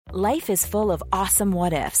Life is full of awesome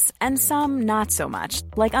what-ifs, and some not so much,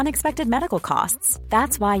 like unexpected medical costs.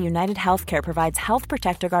 That's why United Healthcare provides Health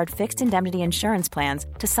Protector Guard fixed indemnity insurance plans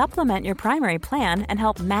to supplement your primary plan and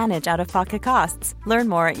help manage out-of-pocket costs. Learn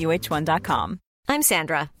more at uh1.com. I'm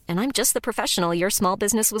Sandra, and I'm just the professional your small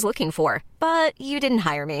business was looking for. But you didn't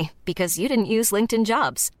hire me because you didn't use LinkedIn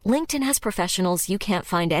Jobs. LinkedIn has professionals you can't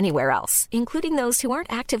find anywhere else, including those who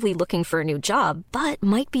aren't actively looking for a new job, but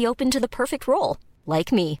might be open to the perfect role,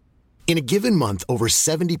 like me. In a given month, over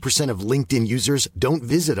 70% of LinkedIn users don't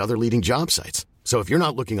visit other leading job sites. So if you're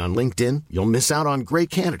not looking on LinkedIn, you'll miss out on great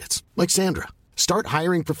candidates like Sandra. Start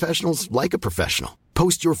hiring professionals like a professional.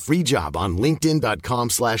 Post your free job on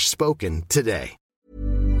linkedin.com/spoken today.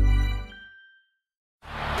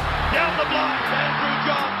 Down the block, Andrew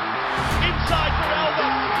John. Inside for Elba.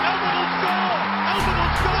 Elba will score. Elba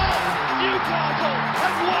will score. Newcastle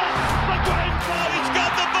have won the Grand Final. He's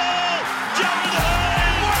got the ball. Jared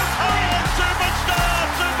Hayes. Oh, superstar,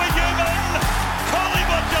 superhuman. Call him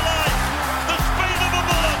what you like. The speed of a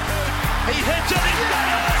bullet. He hits it. He's got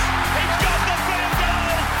it. He's got the field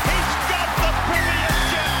goal. He's got the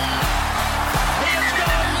premiership. He has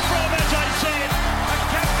gone from, as I said, a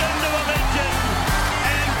captain to a legend.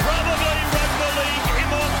 Probably rugby league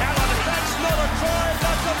immortality. That's not a try,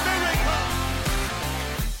 that's a miracle.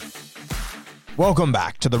 Welcome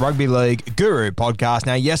back to the Rugby League Guru podcast.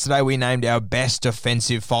 Now, yesterday we named our best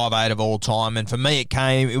defensive 5'8" of all time, and for me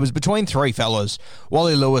it was between three fellas,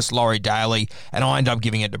 Wally Lewis, Laurie Daly, and I ended up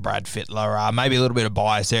giving it to Brad Fittler. Maybe a little bit of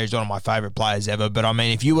bias there. He's one of my favourite players ever, but I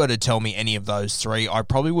mean, if you were to tell me any of those three, I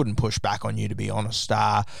probably wouldn't push back on you, to be honest.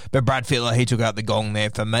 But Brad Fittler, he took out the gong there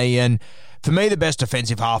for me, and for me, the best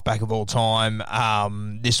defensive halfback of all time,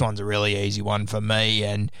 this one's a really easy one for me,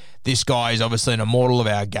 and this guy is obviously an immortal of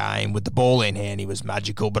our game. With the ball in hand, he was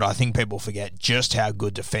magical, but I think people forget just how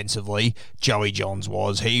good defensively Joey Johns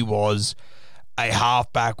was. He was a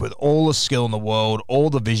halfback with all the skill in the world, all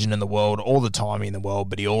the vision in the world, all the timing in the world,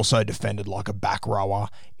 but he also defended like a back rower.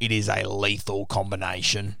 It is a lethal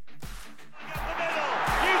combination.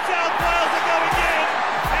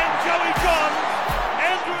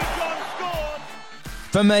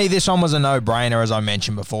 For me, this one was a no-brainer, as I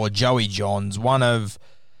mentioned before. Joey Johns, one of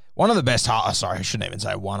the best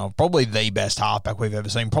probably the best halfback we've ever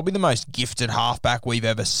seen, probably the most gifted halfback we've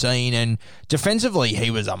ever seen, and defensively,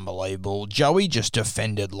 he was unbelievable. Joey just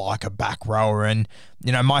defended like a back rower, and,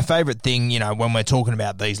 you know, my favourite thing, you know, when we're talking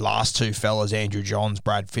about these last two fellas, Andrew Johns,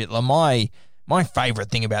 Brad Fittler, my favourite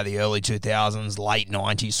thing about the early 2000s, late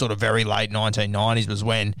 90s, sort of very late 1990s was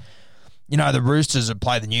when, you know, the Roosters would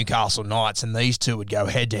play the Newcastle Knights and these two would go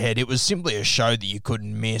head-to-head. It was simply a show that you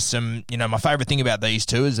couldn't miss. And, you know, my favourite thing about these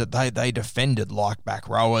two is that they defended like back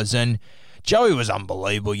rowers. And Joey was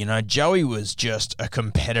unbelievable. You know, Joey was just a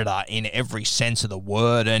competitor in every sense of the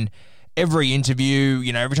word. And every interview,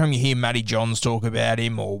 you know, every time you hear Matty Johns talk about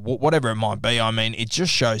him or whatever it might be, I mean, it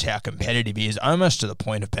just shows how competitive he is, almost to the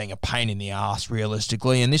point of being a pain in the arse,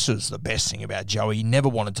 realistically. And this was the best thing about Joey. He never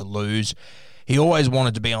wanted to lose. He always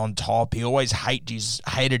wanted to be on top. He always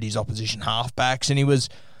hated his opposition halfbacks, and he was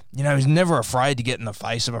never afraid to get in the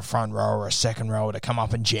face of a front rower or a second rower to come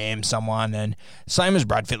up and jam someone. And same as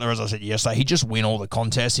Brad Fittler, as I said yesterday, he'd just win all the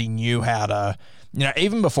contests. He knew how to, you know,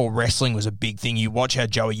 even before wrestling was a big thing, you watch how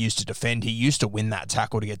Joey used to defend. He used to win that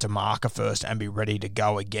tackle to get to marker first and be ready to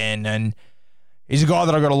go again. And he's a guy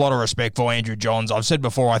that I've got a lot of respect for, Andrew Johns. I've said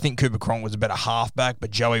before, I think Cooper Cronk was a better halfback,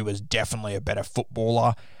 but Joey was definitely a better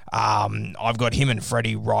footballer. I've got him and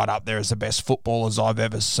Freddie right up there as the best footballers I've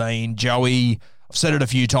ever seen. Joey, I've said it a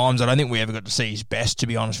few times, I don't think we ever got to see his best, to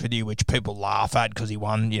be honest with you, which people laugh at because he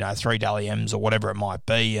won, you know, 3 Dally M's or whatever it might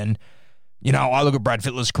be. And, you know, I look at Brad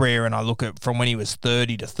Fittler's career and I look at from when he was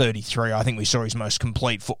 30 to 33, I think we saw his most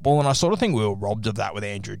complete football, and I sort of think we were robbed of that with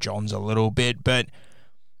Andrew Johns a little bit. But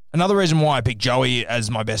another reason why I picked Joey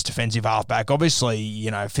as my best defensive halfback, obviously,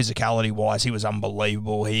 you know, physicality-wise, he was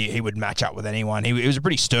unbelievable. He would match up with anyone. He was a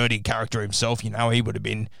pretty sturdy character himself. You know, he would have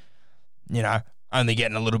been, you know, only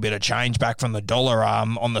getting a little bit of change back from the dollar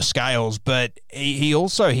on the scales. But he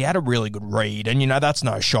had a really good read. And, you know, that's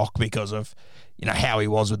no shock because of, you know, how he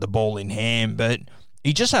was with the ball in hand. But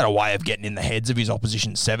he just had a way of getting in the heads of his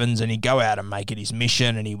opposition sevens, and he'd go out and make it his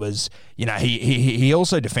mission. And he was, you know, he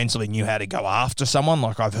also defensively knew how to go after someone.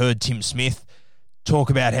 Like I've heard Tim Smith talk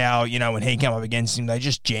about how, you know, when he came up against him, they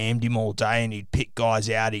just jammed him all day, and he'd pick guys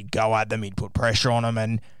out, he'd go at them, he'd put pressure on them.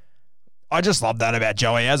 And I just love that about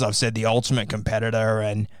Joey. As I've said, the ultimate competitor,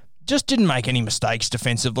 and just didn't make any mistakes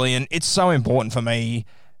defensively. And it's so important for me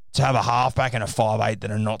to have a halfback and a 5'8"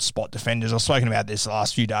 that are not spot defenders. I've spoken about this the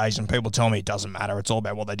last few days, and people tell me it doesn't matter. It's all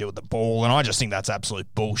about what they do with the ball, and I just think that's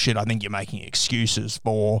absolute bullshit. I think you're making excuses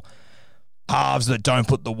for halves that don't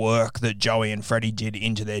put the work that Joey and Freddie did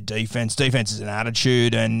into their defense. Defense is an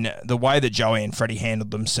attitude, and the way that Joey and Freddie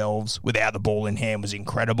handled themselves without the ball in hand was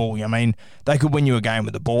incredible. I mean, they could win you a game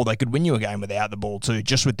with the ball. They could win you a game without the ball too,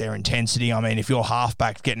 just with their intensity. I mean, if your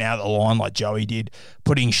halfback's getting out of the line like Joey did,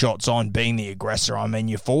 putting shots on, being the aggressor, I mean,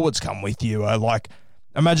 your forwards come with you.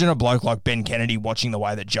 Imagine a bloke like Ben Kennedy watching the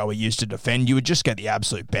way that Joey used to defend. You would just get the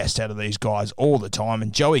absolute best out of these guys all the time,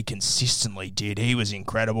 and Joey consistently did. He was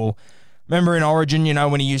incredible. Remember in Origin,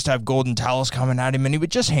 when he used to have Gordon Tallis coming at him, and he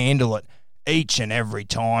would just handle it each and every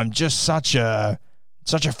time. Just such a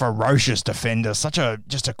ferocious defender,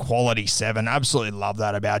 just a quality 7. Absolutely love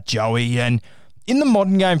that about Joey. And in the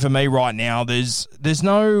modern game for me right now, there's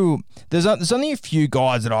only a few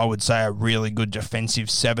guys that I would say are really good defensive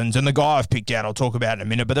 7s, and the guy I've picked out I'll talk about in a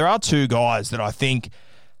minute. But there are 2 guys that I think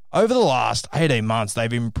over the last 18 months,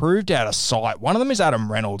 they've improved out of sight. One of them is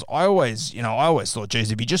Adam Reynolds. I always thought,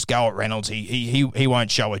 geez, if you just go at Reynolds, he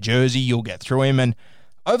won't show a jersey. You'll get through him. And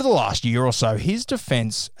over the last year or so, his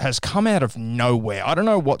defense has come out of nowhere. I don't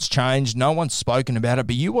know what's changed. No one's spoken about it.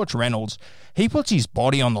 But you watch Reynolds, he puts his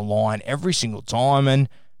body on the line every single time. And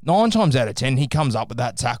 9 times out of 10, he comes up with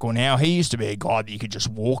that tackle now. He used to be a guy that you could just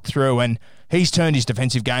walk through, and he's turned his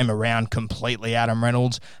defensive game around completely, Adam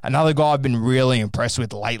Reynolds. Another guy I've been really impressed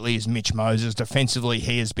with lately is Mitch Moses. Defensively,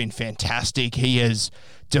 he has been fantastic. He has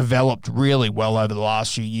developed really well over the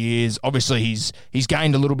last few years. Obviously, he's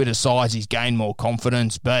gained a little bit of size. He's gained more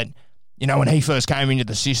confidence, but when he first came into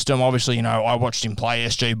the system, obviously, I watched him play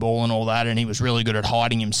SG ball and all that, and he was really good at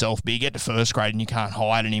hiding himself, but you get to first grade and you can't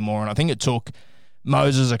hide anymore, and I think it took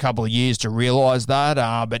Moses a couple of years to realise that,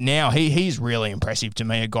 but now he's really impressive to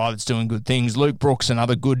me, a guy that's doing good things. Luke Brooks,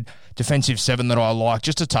 another good defensive 7 that I like,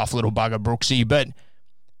 just a tough little bugger, Brooksy, but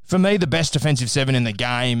for me, the best defensive 7 in the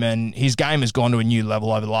game, and his game has gone to a new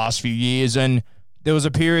level over the last few years, and there was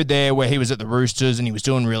a period there where he was at the Roosters and he was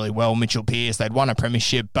doing really well. Mitchell Pearce, they'd won a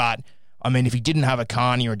premiership, but I mean, if he didn't have a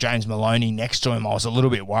Carney or a James Maloney next to him, I was a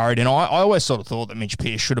little bit worried, and I always sort of thought that Mitch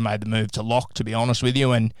Pearce should have made the move to lock, to be honest with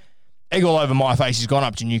you, and egg all over my face, he's gone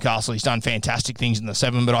up to Newcastle. He's done fantastic things in the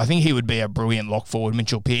 7, but I think he would be a brilliant lock forward.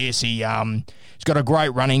 Mitchell Pearce, he's got a great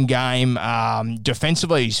running game.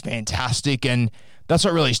 Defensively, he's fantastic, and that's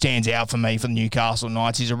what really stands out for me for the Newcastle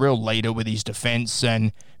Knights. He's a real leader with his defence,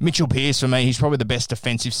 and Mitchell Pearce, for me, he's probably the best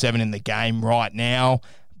defensive 7 in the game right now,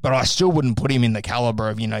 but I still wouldn't put him in the calibre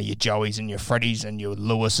of, your Joeys and your Freddies and your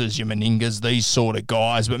Lewises, your Meningas, these sort of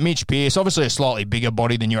guys. But Mitch Pearce, obviously a slightly bigger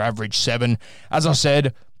body than your average 7. As I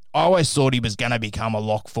said, I always thought he was going to become a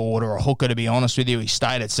lock forward or a hooker, to be honest with you. He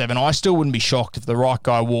stayed at 7. I still wouldn't be shocked if the right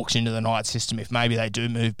guy walks into the Knights system, if maybe they do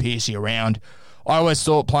move Pearcey around. I always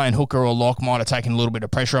thought playing hooker or lock might have taken a little bit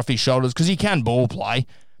of pressure off his shoulders because he can ball play.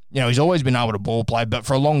 He's always been able to ball play, but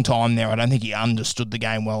for a long time there, I don't think he understood the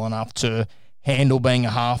game well enough to handle being a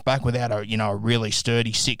halfback without a really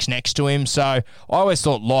sturdy 6 next to him. So I always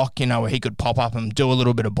thought lock, he could pop up and do a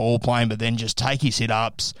little bit of ball playing, but then just take his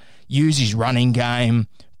hit-ups, use his running game,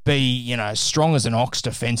 be, strong as an ox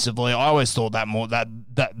defensively. I always thought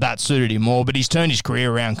that suited him more, but he's turned his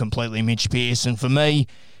career around completely, Mitch Pearce, and for me,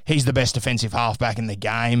 he's the best defensive halfback in the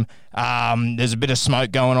game. There's a bit of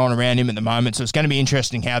smoke going on around him at the moment, so it's going to be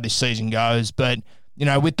interesting how this season goes, but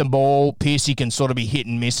with the ball, Pearcey can sort of be hit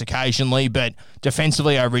and miss occasionally, but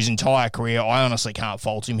defensively over his entire career, I honestly can't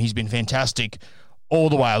fault him. He's been fantastic all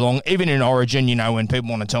the way along. Even in Origin, when people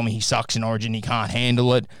want to tell me he sucks in Origin, he can't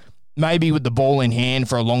handle it. Maybe with the ball in hand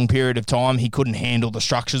for a long period of time, he couldn't handle the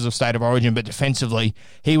structures of State of Origin, but defensively,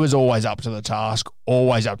 he was always up to the task,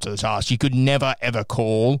 You could never, ever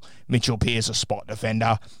call Mitchell Pearce a spot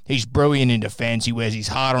defender. He's brilliant in defence. He wears his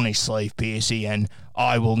heart on his sleeve, Pearcey, and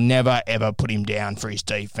I will never, ever put him down for his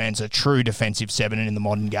defence. A true defensive 7 in the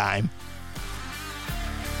modern game.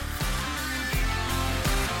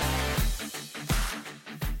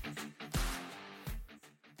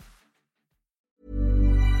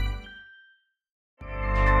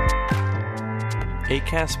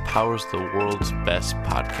 Acast powers the world's best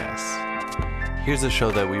podcasts. Here's a show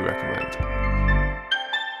that we recommend.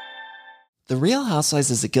 The Real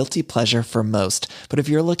Housewives is a guilty pleasure for most, but if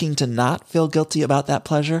you're looking to not feel guilty about that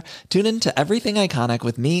pleasure, tune in to Everything Iconic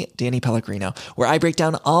with me, Danny Pellegrino, where I break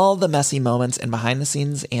down all the messy moments and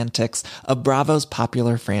behind-the-scenes antics of Bravo's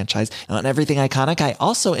popular franchise. And on Everything Iconic, I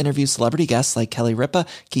also interview celebrity guests like Kelly Ripa,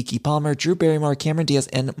 Keke Palmer, Drew Barrymore, Cameron Diaz,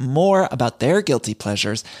 and more about their guilty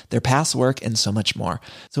pleasures, their past work, and so much more.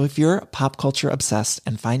 So if you're pop culture obsessed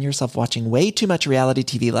and find yourself watching way too much reality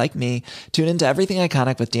TV like me, tune into Everything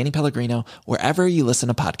Iconic with Danny Pellegrino wherever you listen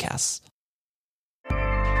to podcasts.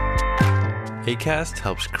 Acast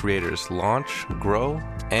helps creators launch, grow,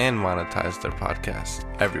 and monetize their podcasts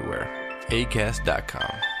everywhere.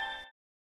 Acast.com.